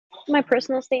my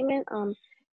personal statement,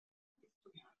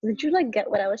 did you like get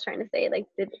what I was trying to say? Like,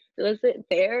 was it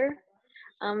there?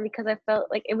 Because I felt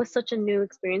like it was such a new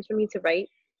experience for me to write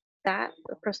that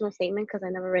a personal statement because I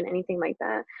never read anything like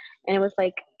that, and it was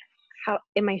like, how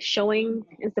am I showing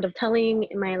instead of telling?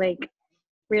 Am I like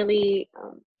really?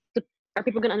 Are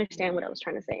people gonna understand what I was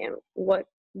trying to say, and what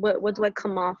do I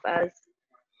come off as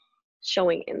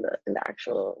showing in the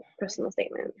actual personal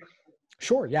statement?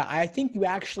 Sure. Yeah. I think you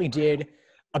actually did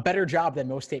a better job than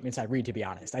most statements I read, to be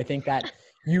honest. I think that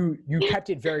you kept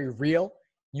it very real.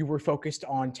 You were focused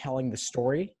on telling the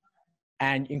story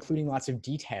and including lots of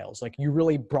details. Like, you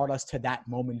really brought us to that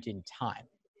moment in time.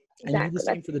 And you did the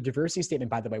Exactly. same for the diversity statement,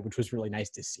 by the way, which was really nice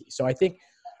to see. So I think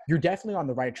you're definitely on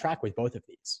the right track with both of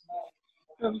these.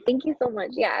 Thank you so much.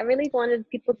 Yeah, I really wanted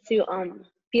people to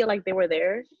feel like they were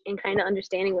there and kind of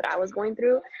understanding what I was going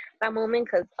through that moment,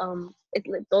 because it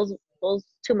like, those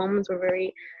two moments were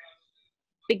very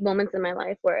big moments in my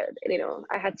life where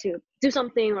I had to do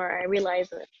something, or I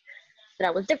realized that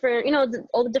I was different.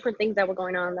 All the different things that were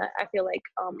going on. That I feel like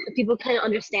if people kind of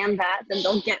understand that, then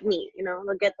they'll get me. They'll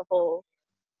get the whole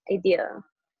idea.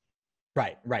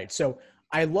 Right, right. So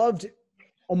I loved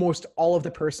almost all of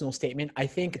the personal statement. I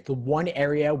think the one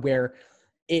area where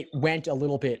it went a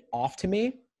little bit off to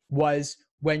me was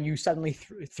when you suddenly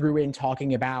threw in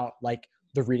talking about like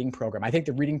the reading program. I think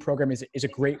the reading program is a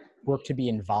great work to be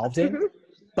involved in,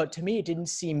 but to me, it didn't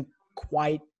seem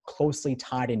quite closely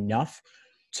tied enough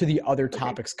to the other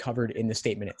topics covered in the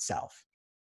statement itself.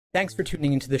 Thanks for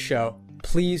tuning into the show.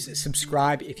 Please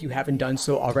subscribe if you haven't done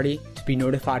so already to be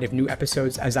notified of new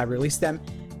episodes as I release them.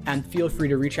 And feel free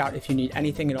to reach out if you need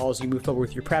anything at all as you move forward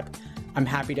with your prep. I'm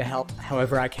happy to help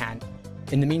however I can.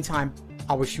 In the meantime,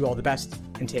 I'll wish you all the best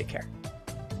and take care.